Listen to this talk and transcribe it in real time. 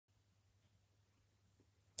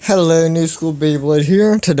Hello, New School Beyblade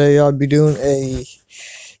here. Today I'll be doing a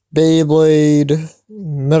Beyblade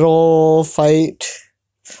Metal Fight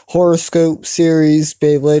Horoscope Series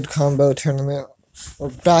Beyblade Combo Tournament. We're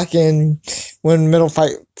back in when Metal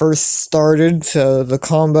Fight first started, so the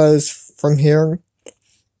combos from here.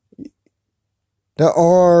 There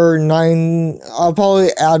are 9, I'll probably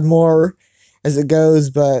add more as it goes,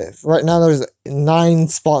 but right now there's 9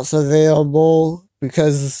 spots available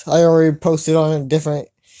because I already posted on a different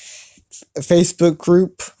Facebook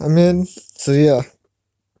group I'm in. So yeah,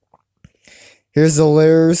 here's the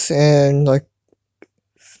layers, and like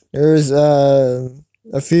there's a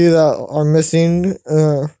few that are missing,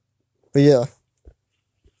 but yeah,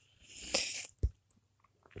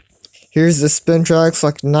 here's the spin tracks,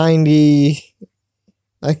 like 90,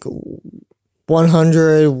 like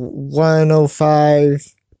 100,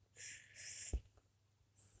 105.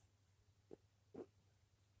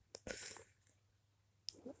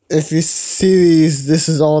 If you see these, this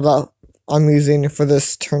is all that I'm using for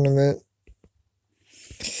this tournament.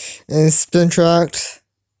 And spin tracked,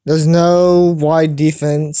 there's no wide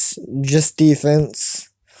defense, just defense.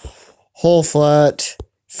 Whole flat,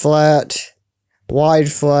 flat,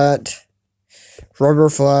 wide flat, rubber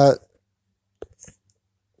flat,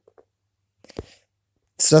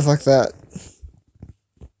 stuff like that.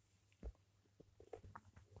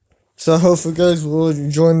 So hopefully you guys will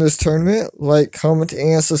join this tournament, like, comment,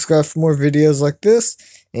 and subscribe for more videos like this,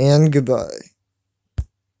 and goodbye.